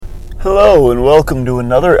Hello and welcome to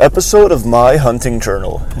another episode of My Hunting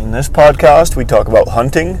Journal. In this podcast we talk about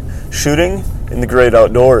hunting, shooting, and the great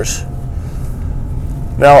outdoors.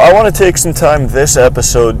 Now I want to take some time this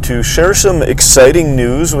episode to share some exciting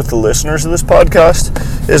news with the listeners of this podcast,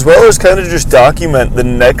 as well as kind of just document the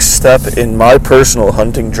next step in my personal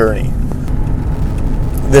hunting journey.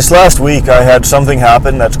 This last week I had something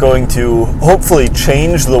happen that's going to hopefully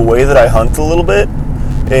change the way that I hunt a little bit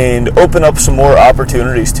and open up some more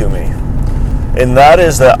opportunities to me. And that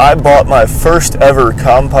is that I bought my first ever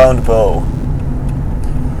compound bow.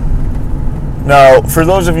 Now, for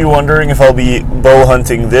those of you wondering if I'll be bow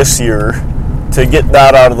hunting this year, to get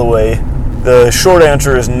that out of the way, the short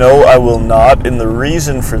answer is no, I will not. And the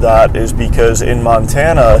reason for that is because in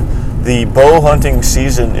Montana, the bow hunting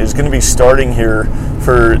season is going to be starting here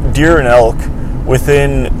for deer and elk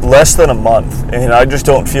within less than a month, and I just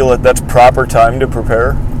don't feel that that's proper time to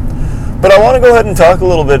prepare. But I want to go ahead and talk a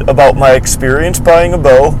little bit about my experience buying a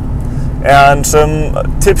bow and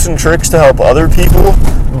some tips and tricks to help other people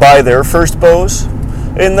buy their first bows,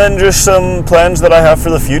 and then just some plans that I have for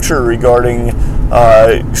the future regarding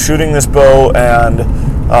shooting this bow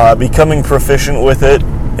and becoming proficient with it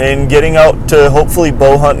and getting out to hopefully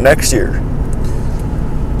bow hunt next year.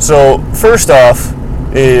 So first off,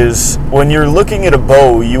 is when you're looking at a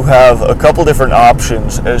bow, you have a couple different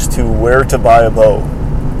options as to where to buy a bow.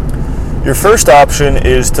 Your first option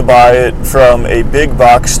is to buy it from a big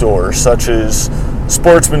box store such as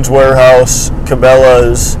Sportsman's Warehouse,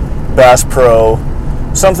 Cabela's, Bass Pro,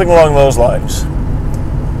 something along those lines.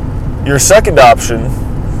 Your second option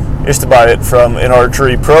is to buy it from an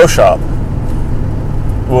archery pro shop,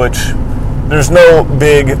 which there's no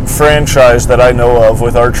big franchise that I know of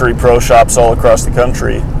with archery pro shops all across the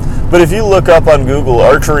country. But if you look up on Google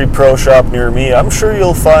archery pro shop near me, I'm sure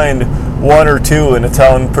you'll find one or two in a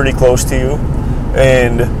town pretty close to you.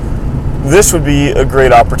 And this would be a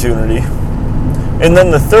great opportunity. And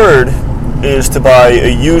then the third is to buy a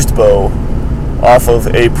used bow off of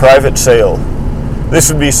a private sale.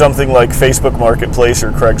 This would be something like Facebook Marketplace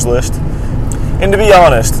or Craigslist. And to be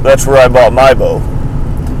honest, that's where I bought my bow.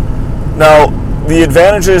 Now, the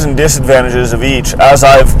advantages and disadvantages of each, as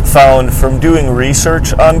I've found from doing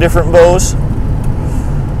research on different bows,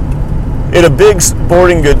 at a big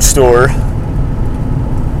sporting goods store,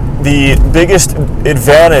 the biggest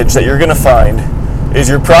advantage that you're going to find is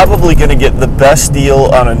you're probably going to get the best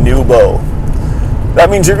deal on a new bow. That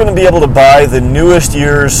means you're going to be able to buy the newest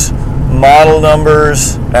year's model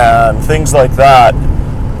numbers and things like that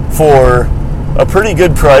for a pretty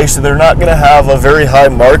good price, and they're not going to have a very high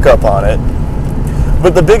markup on it.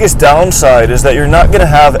 But the biggest downside is that you're not going to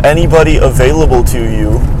have anybody available to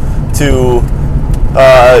you to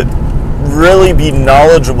really be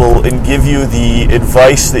knowledgeable and give you the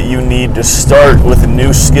advice that you need to start with a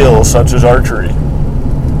new skill such as archery.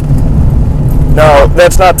 Now,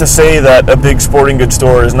 that's not to say that a big sporting goods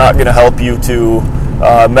store is not going to help you to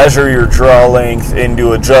measure your draw length and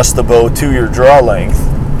to adjust the bow to your draw length,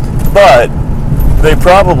 but they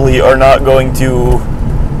probably are not going to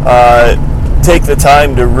take the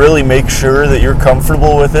time to really make sure that you're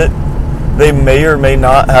comfortable with it. They may or may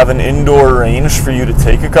not have an indoor range for you to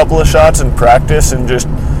take a couple of shots and practice and just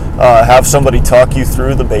have somebody talk you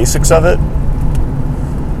through the basics of it.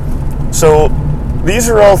 So these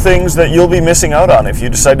are all things that you'll be missing out on if you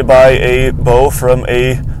decide to buy a bow from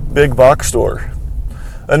a big box store.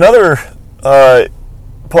 Another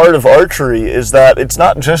part of archery is that it's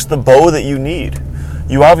not just the bow that you need.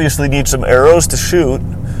 You obviously need some arrows to shoot,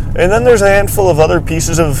 and then there's a handful of other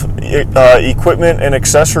pieces of equipment and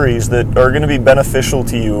accessories that are going to be beneficial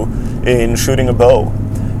to you in shooting a bow.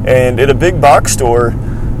 And at a big box store,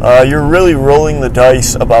 you're really rolling the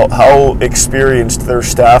dice about how experienced their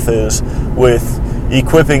staff is with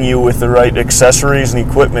equipping you with the right accessories and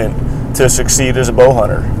equipment to succeed as a bow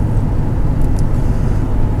hunter.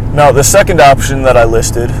 Now, the second option that I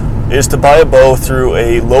listed is to buy a bow through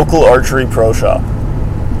a local archery pro shop.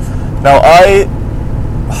 Now, I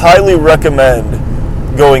highly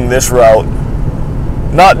recommend going this route,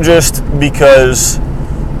 not just because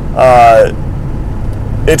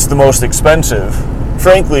it's the most expensive.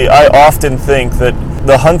 Frankly, I often think that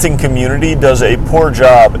the hunting community does a poor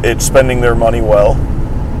job at spending their money well.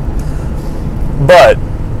 But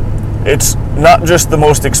it's not just the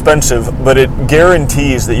most expensive, but it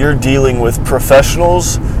guarantees that you're dealing with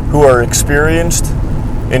professionals who are experienced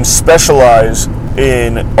and specialize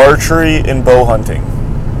in archery and bow hunting.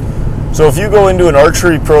 So if you go into an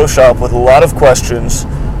archery pro shop with a lot of questions,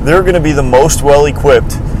 they're going to be the most well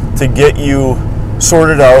equipped to get you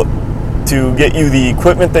sorted out, to get you the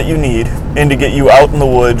equipment that you need, and to get you out in the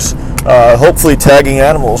woods hopefully tagging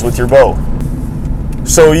animals with your bow.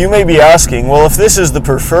 So you may be asking, well, if this is the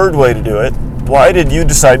preferred way to do it, why did you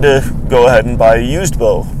decide to go ahead and buy a used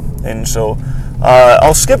bow? And so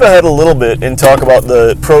I'll skip ahead a little bit and talk about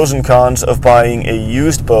the pros and cons of buying a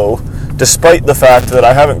used bow, despite the fact that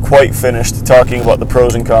I haven't quite finished talking about the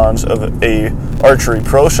pros and cons of a archery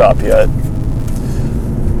pro shop yet.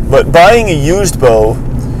 But buying a used bow,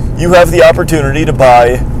 you have the opportunity to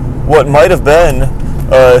buy what might have been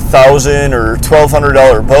a $1,000 or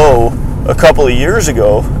 $1,200 bow a couple of years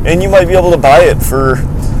ago, and you might be able to buy it for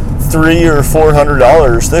 $300 or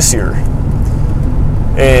 $400 this year.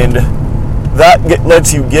 And that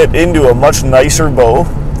lets you get into a much nicer bow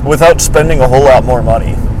without spending a whole lot more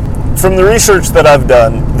money. From the research that I've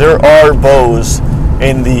done, there are bows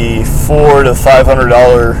in the $400 to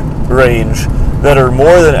 $500 range that are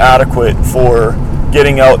more than adequate for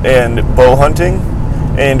getting out and bow hunting,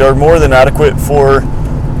 and are more than adequate for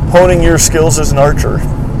honing your skills as an archer.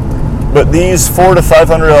 But these $400 to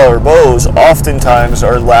 $500 bows oftentimes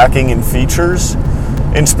are lacking in features,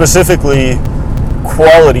 and specifically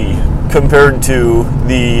quality compared to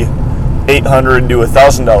the $800 to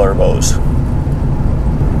 $1,000 bows.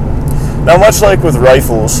 Now, much like with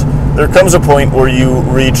rifles, there comes a point where you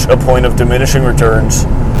reach a point of diminishing returns,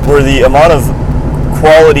 where the amount of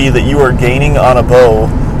quality that you are gaining on a bow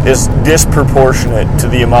is disproportionate to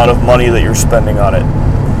the amount of money that you're spending on it.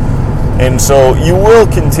 And so you will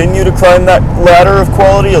continue to climb that ladder of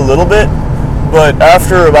quality a little bit, but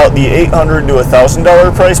after about the $800 to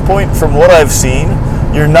 $1,000 price point, from what I've seen,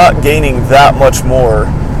 you're not gaining that much more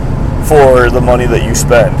for the money that you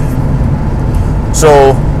spend.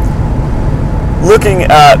 So looking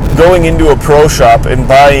at going into a pro shop and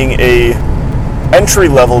buying a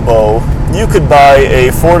entry-level bow, you could buy a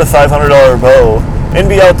 $400 to $500 bow and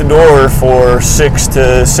be out the door for $600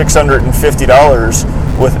 to $650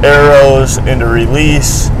 with arrows and a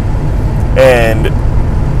release, and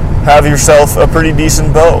have yourself a pretty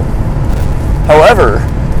decent bow. However,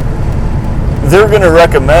 they're going to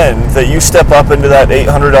recommend that you step up into that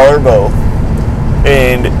 $800 bow,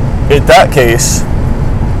 and in that case,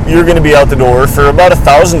 you're going to be out the door for about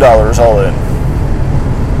 $1,000 all in.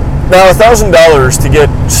 Now, $1,000 to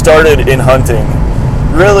get started in hunting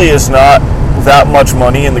really is not that much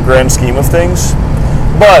money in the grand scheme of things,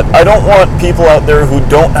 but I don't want people out there who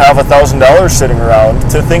don't have $1,000 sitting around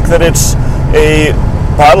to think that it's a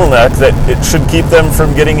bottleneck that it should keep them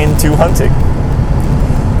from getting into hunting.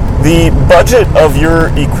 The budget of your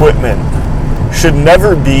equipment should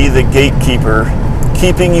never be the gatekeeper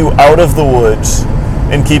keeping you out of the woods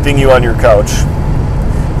and keeping you on your couch.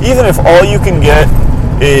 Even if all you can get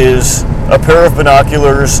is a pair of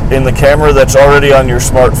binoculars and the camera that's already on your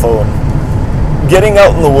smartphone, getting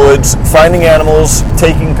out in the woods, finding animals,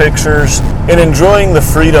 taking pictures, and enjoying the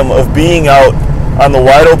freedom of being out on the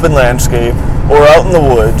wide open landscape or out in the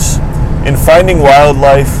woods and finding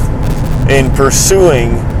wildlife and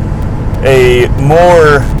pursuing a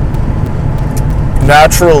more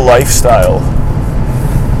natural lifestyle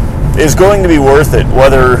is going to be worth it,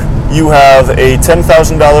 whether you have a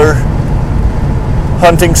 $10,000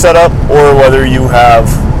 hunting setup or whether you have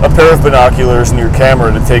a pair of binoculars and your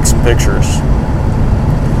camera to take some pictures.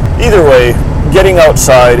 Either way, getting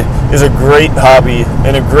outside is a great hobby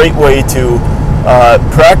and a great way to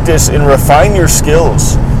practice and refine your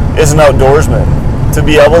skills as an outdoorsman to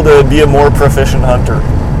be able to be a more proficient hunter.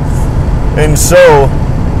 And so,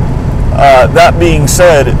 that being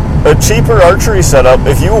said, a cheaper archery setup,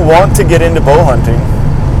 if you want to get into bow hunting,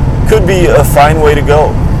 could be a fine way to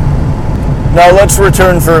go. Now let's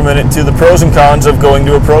return for a minute to the pros and cons of going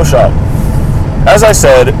to a pro shop. As I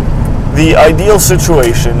said, the ideal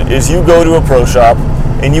situation is you go to a pro shop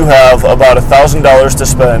and you have about $1,000 to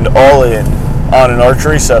spend all in on an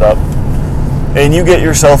archery setup, and you get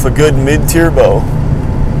yourself a good mid-tier bow.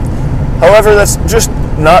 However, that's just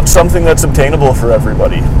not something that's obtainable for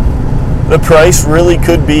everybody. The price really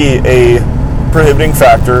could be a prohibiting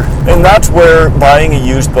factor, and that's where buying a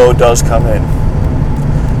used bow does come in.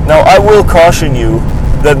 Now, I will caution you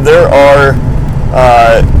that there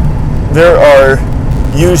are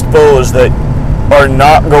used bows that are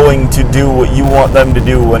not going to do what you want them to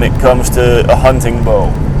do when it comes to a hunting bow.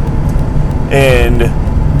 And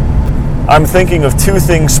I'm thinking of two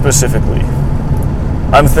things specifically.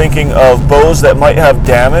 I'm thinking of bows that might have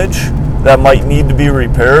damage, that might need to be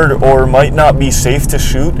repaired, or might not be safe to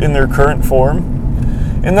shoot in their current form.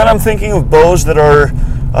 And then I'm thinking of bows that are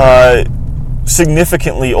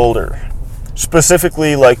significantly older,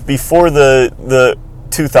 specifically like before the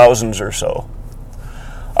 2000s or so.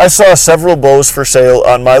 I saw several bows for sale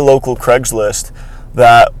on my local Craigslist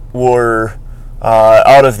that were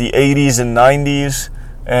out of the 80s and 90s,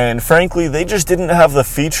 and frankly, they just didn't have the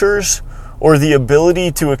features or the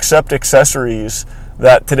ability to accept accessories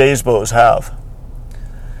that today's bows have.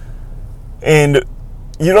 And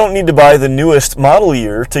you don't need to buy the newest model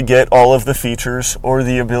year to get all of the features or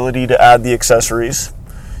the ability to add the accessories.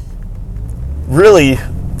 Really,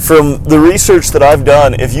 from the research that I've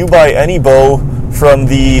done, if you buy any bow from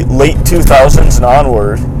the late 2000s and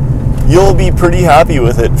onward, you'll be pretty happy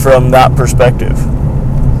with it from that perspective.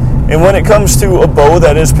 And when it comes to a bow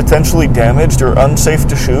that is potentially damaged or unsafe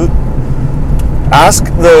to shoot, ask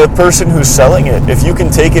the person who's selling it if you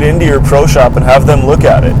can take it into your pro shop and have them look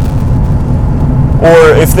at it.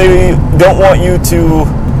 Or if they don't want you to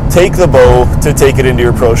take the bow to take it into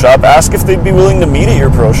your pro shop, ask if they'd be willing to meet at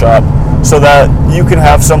your pro shop so that you can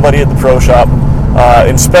have somebody at the pro shop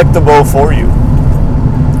inspect the bow for you.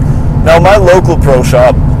 Now, my local pro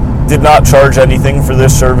shop did not charge anything for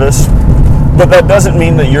this service, but that doesn't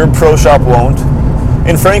mean that your pro shop won't.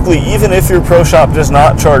 And frankly, even if your pro shop does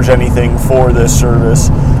not charge anything for this service,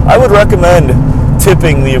 I would recommend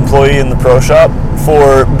tipping the employee in the pro shop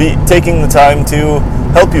for taking the time to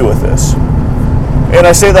help you with this. And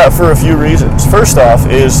I say that for a few reasons. First off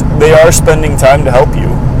is they are spending time to help you,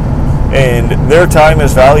 and their time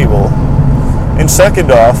is valuable. And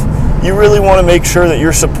second off, you really want to make sure that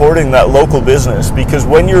you're supporting that local business, because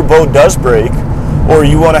when your bow does break, or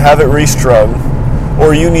you want to have it restrung,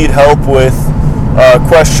 or you need help with a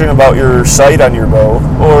question about your sight on your bow,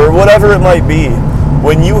 or whatever it might be,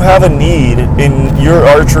 when you have a need in your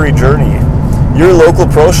archery journey, your local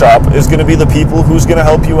pro shop is going to be the people who's going to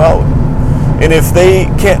help you out. And if they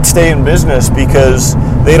can't stay in business because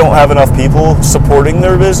they don't have enough people supporting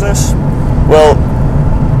their business, well,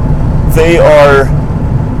 they are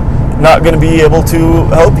not going to be able to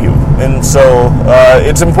help you. And so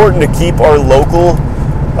it's important to keep our local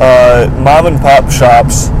mom and pop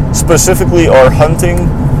shops, specifically our hunting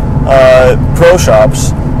pro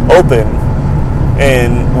shops, open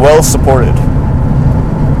and well supported.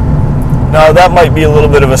 Now, that might be a little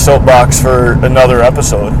bit of a soapbox for another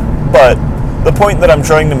episode, but the point that I'm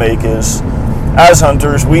trying to make is, as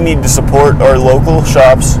hunters, we need to support our local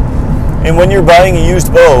shops, and when you're buying a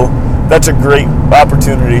used bow, that's a great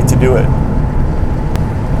opportunity to do it.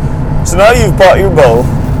 So now you've bought your bow,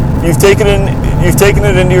 you've taken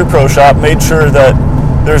it into your pro shop, made sure that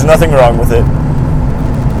there's nothing wrong with it,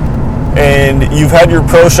 and you've had your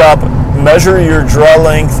pro shop measure your draw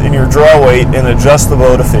length and your draw weight and adjust the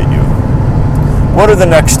bow to fit you. What are the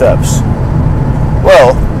next steps?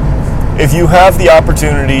 Well, if you have the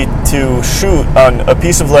opportunity to shoot on a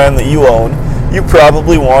piece of land that you own, you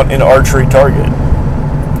probably want an archery target.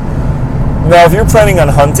 Now, if you're planning on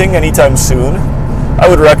hunting anytime soon, I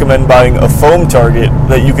would recommend buying a foam target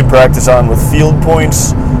that you can practice on with field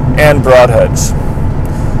points and broadheads.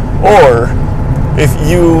 Or, if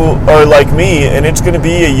you are like me and it's going to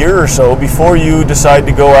be a year or so before you decide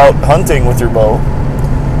to go out hunting with your bow,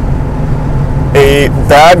 a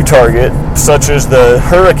bag target, such as the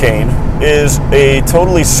Hurricane, is a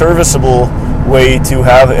totally serviceable way to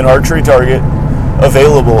have an archery target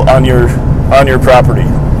available on your property.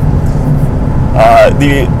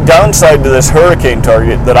 The downside to this Hurricane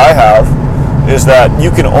target that I have is that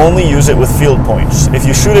you can only use it with field points. If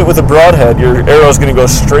you shoot it with a broadhead, your arrow is going to go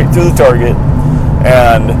straight through the target,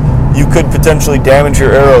 and you could potentially damage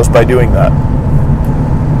your arrows by doing that.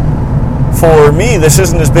 For me, this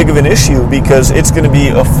isn't as big of an issue because it's going to be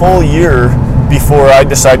a full year before I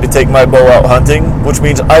decide to take my bow out hunting, which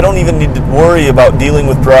means I don't even need to worry about dealing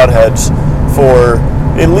with broadheads for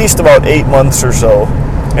at least about 8 months or so.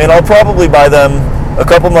 And I'll probably buy them a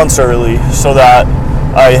couple months early so that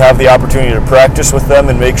I have the opportunity to practice with them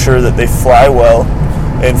and make sure that they fly well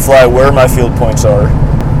and fly where my field points are.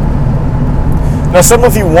 Now, some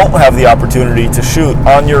of you won't have the opportunity to shoot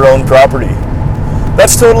on your own property.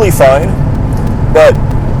 That's totally fine, but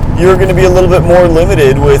you're going to be a little bit more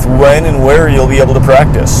limited with when and where you'll be able to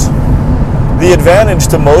practice. The advantage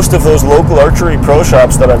to most of those local archery pro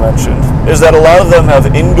shops that I mentioned is that a lot of them have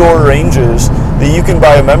indoor ranges that you can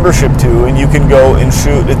buy a membership to, and you can go and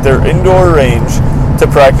shoot at their indoor range to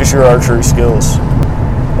practice your archery skills.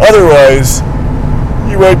 Otherwise,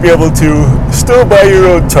 you might be able to still buy your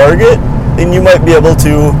own target, and you might be able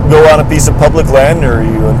to go on a piece of public land near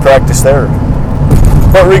you and practice there.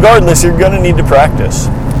 But regardless, you're going to need to practice.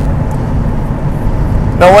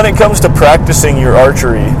 Now, when it comes to practicing your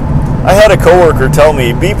archery, I had a coworker tell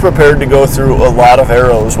me, be prepared to go through a lot of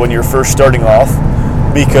arrows when you're first starting off,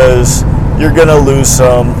 because you're going to lose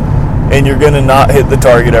some and you're going to not hit the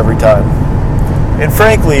target every time. And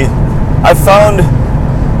frankly, I found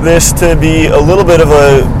this to be a little bit of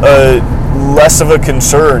a less of a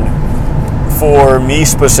concern for me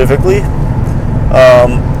specifically.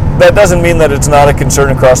 That doesn't mean that it's not a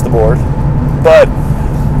concern across the board, but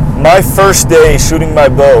my first day shooting my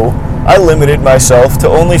bow, I limited myself to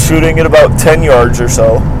only shooting at about 10 yards or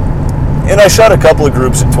so, and I shot a couple of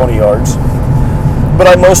groups at 20 yards, but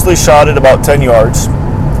I mostly shot at about 10 yards.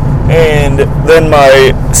 And then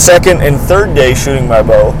my second and third day shooting my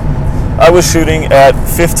bow, I was shooting at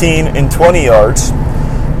 15 and 20 yards,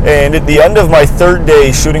 and at the end of my third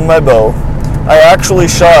day shooting my bow, I actually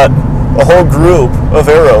shot a whole group of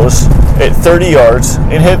arrows at 30 yards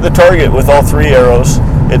and hit the target with all 3 arrows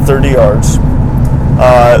at 30 yards,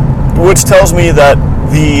 which tells me that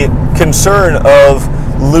the concern of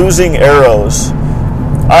losing arrows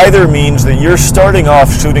either means that you're starting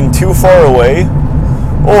off shooting too far away,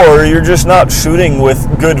 or you're just not shooting with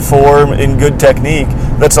good form and good technique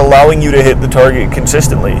that's allowing you to hit the target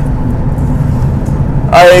consistently.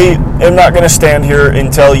 I am not going to stand here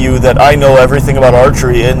and tell you that I know everything about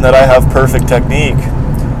archery and that I have perfect technique.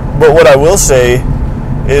 But what I will say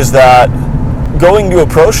is that going to a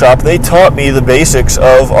pro shop, they taught me the basics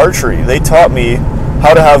of archery. They taught me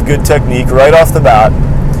how to have good technique right off the bat.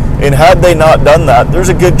 And had they not done that, there's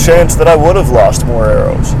a good chance that I would have lost more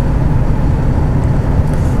arrows.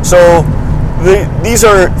 So these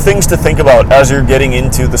are things to think about as you're getting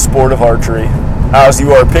into the sport of archery, as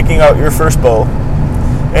you are picking out your first bow,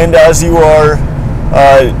 and as you are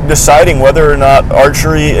deciding whether or not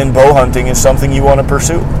archery and bow hunting is something you want to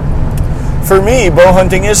pursue. For me, bow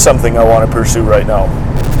hunting is something I want to pursue right now.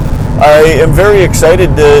 I am very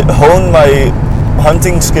excited to hone my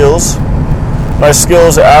hunting skills, my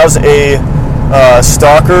skills as a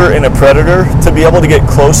stalker and a predator, to be able to get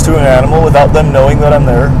close to an animal without them knowing that I'm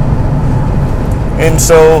there. And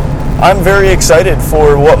so I'm very excited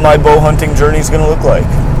for what my bow hunting journey is going to look like.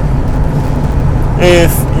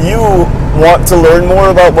 If you want to learn more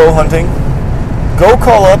about bow hunting, go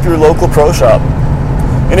call up your local pro shop.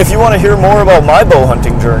 And if you want to hear more about my bow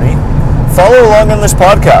hunting journey, follow along on this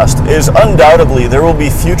podcast, as undoubtedly there will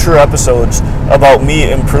be future episodes about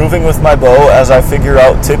me improving with my bow as I figure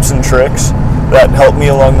out tips and tricks that help me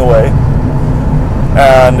along the way.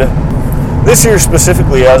 And this year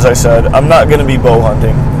specifically, as I said, I'm not going to be bow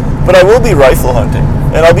hunting, but I will be rifle hunting.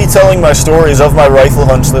 And I'll be telling my stories of my rifle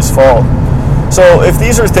hunts this fall. So if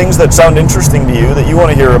these are things that sound interesting to you, that you want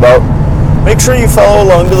to hear about, make sure you follow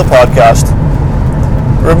along to the podcast.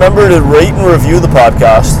 Remember to rate and review the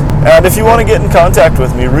podcast. And if you want to get in contact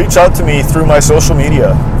with me, reach out to me through my social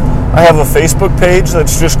media. I have a Facebook page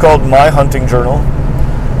that's just called My Hunting Journal.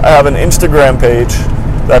 I have an Instagram page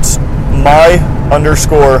that's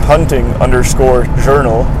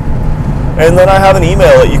my_hunting_journal. And then I have an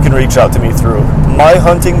email that you can reach out to me through,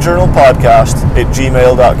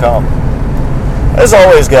 myhuntingjournalpodcast@gmail.com. As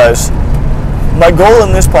always, guys, my goal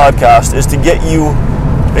in this podcast is to get you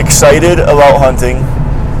excited about hunting,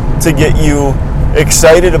 to get you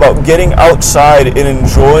excited about getting outside and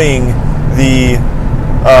enjoying the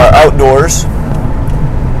outdoors,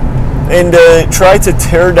 and try to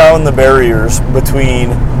tear down the barriers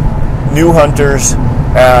between new hunters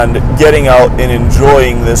and getting out and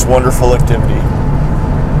enjoying this wonderful activity.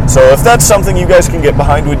 So if that's something you guys can get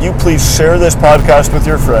behind, would you please share this podcast with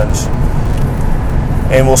your friends?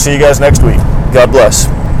 And we'll see you guys next week. God bless.